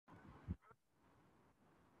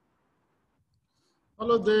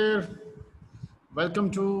Hello there. Welcome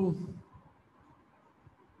to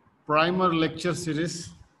primer lecture series.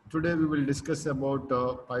 Today we will discuss about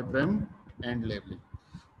PREM and labeling.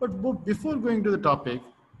 But before going to the topic,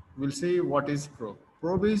 we'll see what is probe.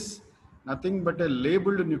 Probe is nothing but a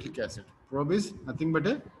labeled nucleic acid. Probe is nothing but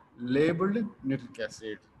a labeled nucleic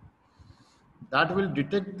acid that will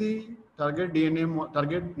detect the target DNA,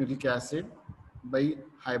 target nucleic acid by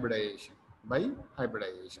hybridization. By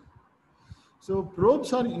hybridization. So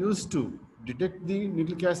probes are used to detect the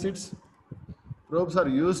nucleic acids. Probes are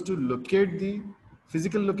used to locate the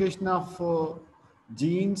physical location of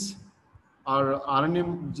genes or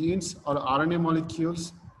RNA genes or RNA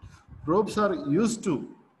molecules. Probes are used to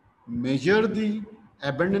measure the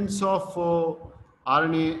abundance of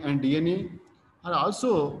RNA and DNA, are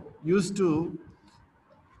also used to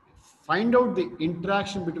find out the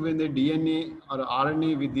interaction between the DNA or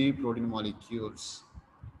RNA with the protein molecules.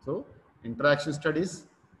 So, interaction studies,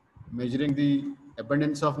 measuring the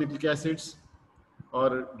abundance of nucleic acids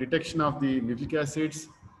or detection of the nucleic acids,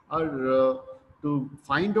 or to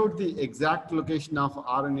find out the exact location of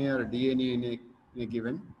RNA or DNA in a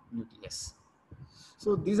given nucleus.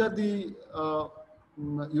 So, these are the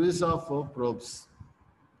uses of probes.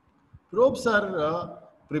 Probes are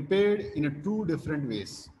prepared in two different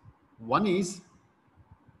ways. One is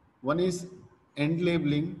one is end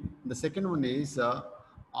labeling. The second one is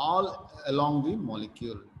all along the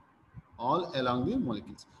molecule. All along the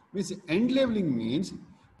molecules. Means end labeling means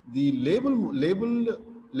the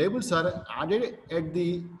labels are added at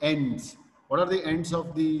the ends. What are the ends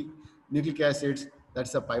of the nucleic acids?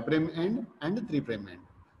 That's a pi prime end and 3 prime end.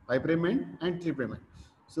 Pi prime end and 3 prime end.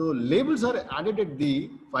 So labels are added at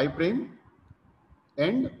the 5 prime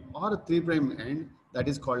end or 3 prime end, that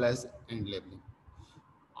is called as end labeling.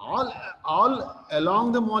 All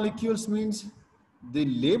along the molecules means the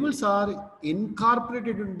labels are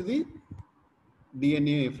incorporated into the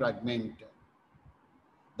DNA fragment,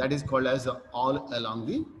 that is called as all along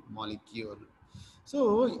the molecule.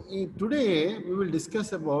 So today we will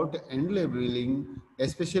discuss about end labeling,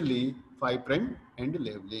 especially 5 prime end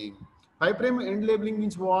labeling. 5 prime end labeling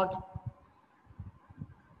means what?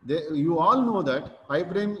 You all know that pi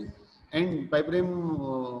prime and pi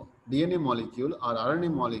prime DNA molecule or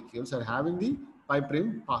RNA molecules are having the pi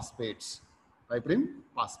prime phosphates. Pi prime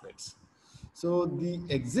phosphates. So the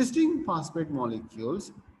existing phosphate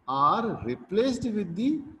molecules are replaced with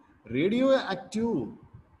the radioactive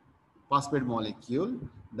phosphate molecule.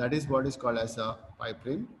 That is what is called as a pi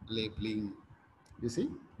prime labeling. You see?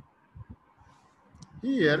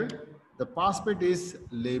 Here, the phosphate is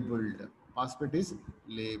labeled. Phosphate is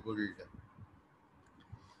labeled.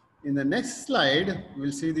 In the next slide,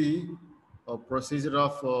 we'll see the procedure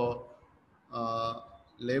of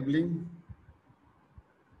labeling.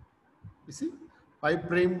 You see, pi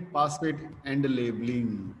prime phosphate and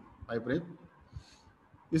labeling. Pi prime.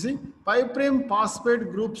 You see, pi prime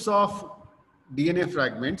phosphate groups of DNA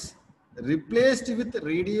fragments replaced with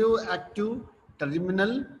radioactive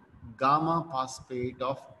terminal gamma phosphate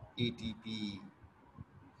of ATP.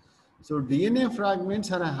 So DNA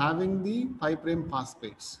fragments are having the pi prime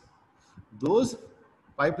phosphates. Those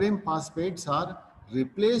pi prime phosphates are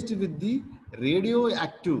replaced with the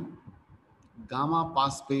radioactive gamma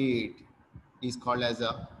phosphate, is called as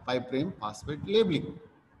a pi prime phosphate labeling.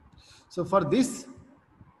 So for this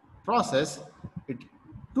process,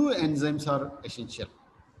 two enzymes are essential.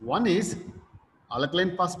 One is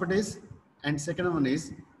alkaline phosphatase and second one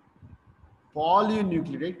is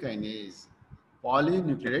polynucleotide kinase.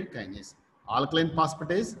 Polynucleotide kinase. Alkaline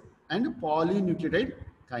phosphatase and polynucleotide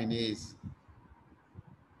kinase.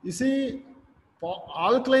 You see,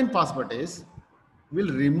 alkaline phosphatase will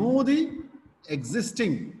remove the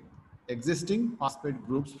existing phosphate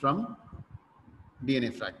groups from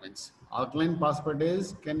DNA fragments. Alkaline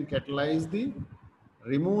phosphatase can catalyze the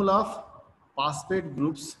removal of phosphate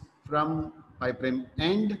groups from pi prime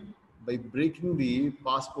end by breaking the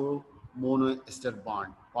phosphomonoester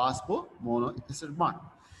bond. Phosphomonoester bond.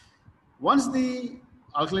 Once the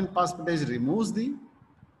alkaline phosphatase removes the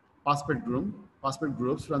phosphate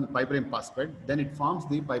groups from the pi prime phosphate, then it forms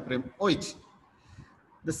the pi prime OH.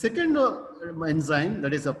 The second enzyme,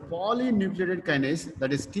 that is a polynucleotide kinase,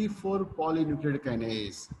 that is T4 polynucleotide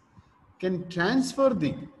kinase, can transfer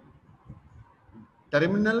the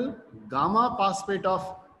terminal gamma phosphate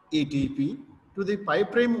of ATP to the pi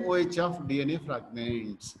prime OH of DNA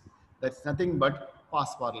fragments. That's nothing but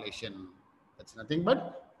phosphorylation. That's nothing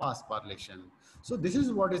but phosphorylation. So this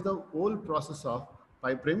is what is the whole process of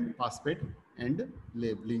pi prime phosphate and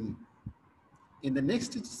labeling. In the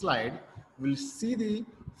next slide, we'll see the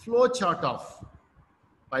flow chart of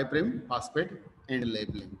pi prime phosphate and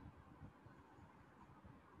labeling.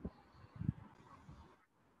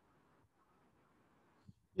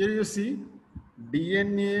 Here you see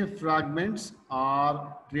DNA fragments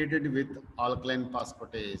are treated with alkaline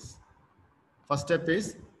phosphatase. First step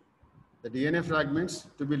is the DNA fragments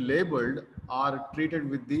to be labeled are treated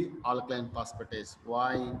with the alkaline phosphatase.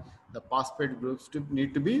 Why? The phosphate groups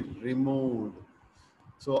need to be removed.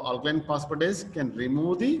 So alkaline phosphatase can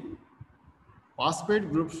remove the phosphate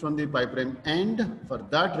groups from the pi prime end. For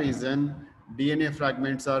that reason, DNA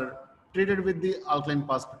fragments are treated with the alkaline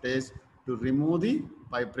phosphatase to remove the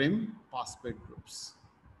pi prime phosphate groups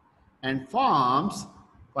and forms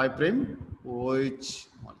pi prime OH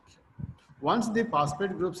molecule. Once the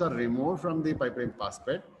phosphate groups are removed from the pi prime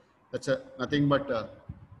phosphate, that's nothing but a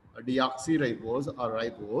deoxyribose or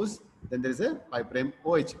ribose, then there is a pi prime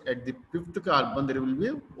OH. At the fifth carbon, there will be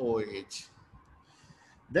a OH.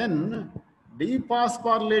 Then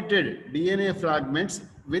dephosphorylated DNA fragments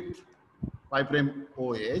with pi prime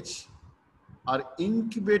OH are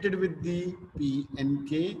incubated with the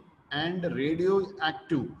PNK and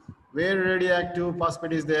radioactive. Where radioactive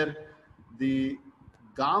phosphate is there? The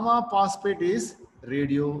gamma phosphate is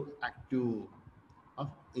radioactive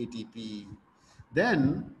of ATP.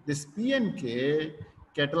 Then this PNK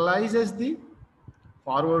catalyzes the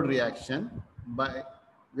forward reaction by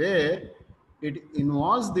where it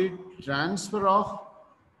involves the transfer of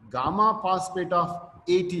gamma phosphate of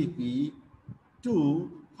ATP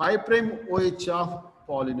to 5' OH of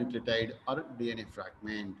polynucleotide or DNA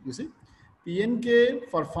fragment. You see, PNK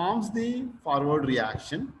performs the forward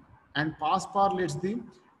reaction and phosphorylates the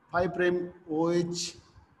 5' OH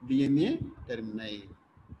DNA termini.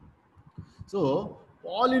 So,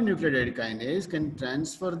 polynucleotide kinase can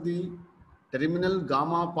transfer the terminal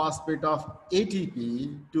gamma phosphate of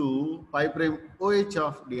ATP to 5' OH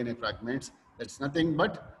of DNA fragments. That's nothing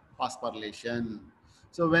but phosphorylation.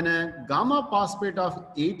 So, when a gamma phosphate of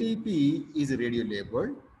ATP is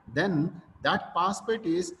radiolabeled, then that phosphate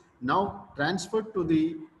is now transferred to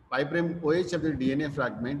the 5' OH of the DNA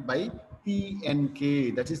fragment by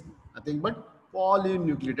PNK. That is nothing but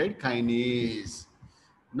polynucleotide kinase.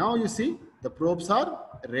 Now you see the probes are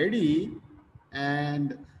ready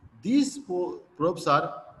and these probes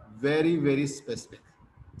are very specific.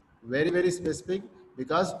 Very specific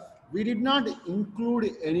because we did not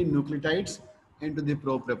include any nucleotides into the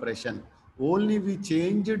probe preparation. Only we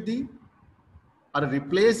changed the or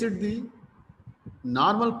replaced the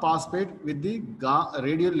normal phosphate with the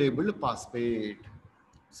radio labeled phosphate.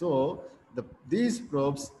 So these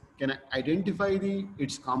probes can identify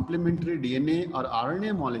its complementary DNA or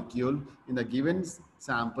RNA molecule in the given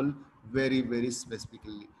sample very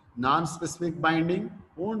specifically. Non-specific binding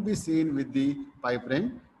won't be seen with the pi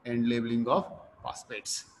prime and labeling of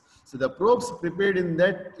phosphates. So the probes prepared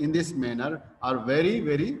in this manner are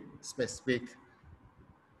very specific.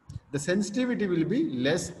 The sensitivity will be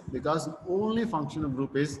less because only functional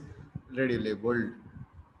group is ready labeled.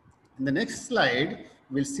 In the next slide,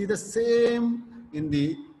 we'll see the same in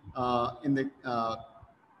the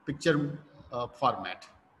picture format.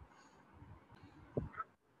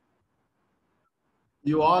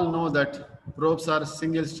 You all know that probes are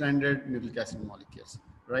single-stranded nucleic acid molecules,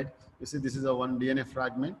 right? You see, this is a one DNA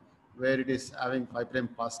fragment where it is having 5'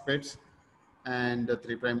 phosphates and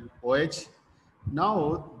 3' OH.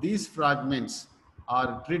 Now, these fragments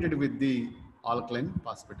are treated with the alkaline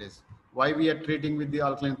phosphatase. Why we are treating with the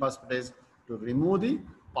alkaline phosphatase? To remove the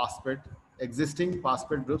phosphate, existing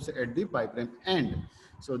phosphate groups at the pi prime end.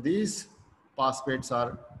 So these phosphates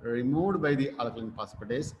are removed by the alkaline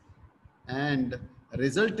phosphatase and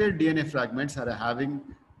resulted DNA fragments are having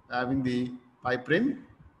the pi prime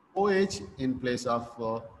OH in place of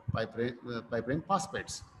pi prime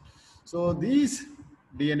phosphates. So these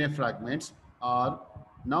DNA fragments are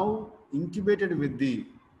now incubated with the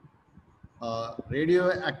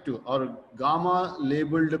radioactive or gamma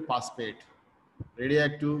labeled phosphate,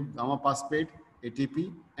 radioactive gamma phosphate,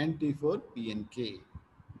 ATP and T4PNK.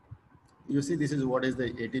 You see, this is what is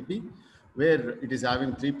the ATP, where it is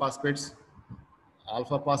having three phosphates: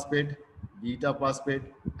 alpha phosphate, beta phosphate,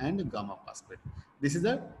 and gamma phosphate. This is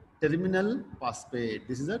a terminal phosphate.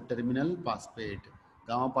 This is a terminal phosphate.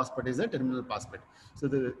 Gamma phosphate is a terminal phosphate. So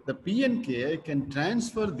the PNK can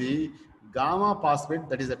transfer the gamma phosphate,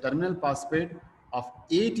 that is a terminal phosphate of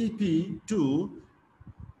ATP to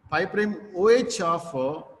 5' OH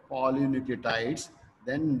of polynucleotides.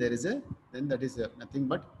 Then there is that is nothing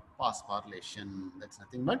but phosphorylation. That's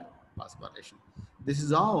nothing but phosphorylation. This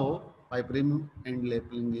is how pi prime end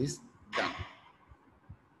labeling is done.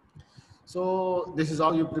 So this is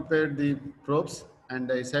how you prepare the probes,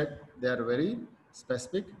 and I said they are very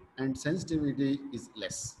specific and sensitivity is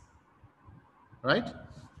less. Right?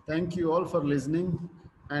 Thank you all for listening.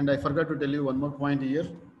 And I forgot to tell you one more point here.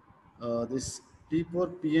 This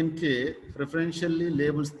T4PNK preferentially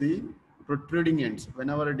labels the protruding ends.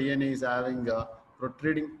 Whenever DNA is having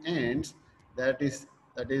protruding ends, that is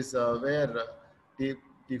where T,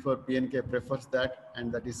 T4PNK prefers that,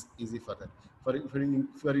 and that is easy for that.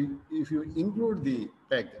 If you include the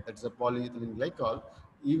PEG, that's a polyethylene glycol,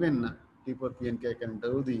 even T4PNK can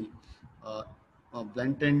do the uh,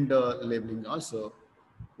 blunt end labeling also.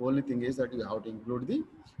 Only thing is that you have to include the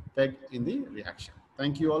PEG in the reaction.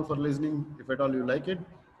 Thank you all for listening. If at all you like it,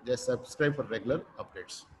 just subscribe for regular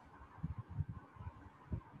updates.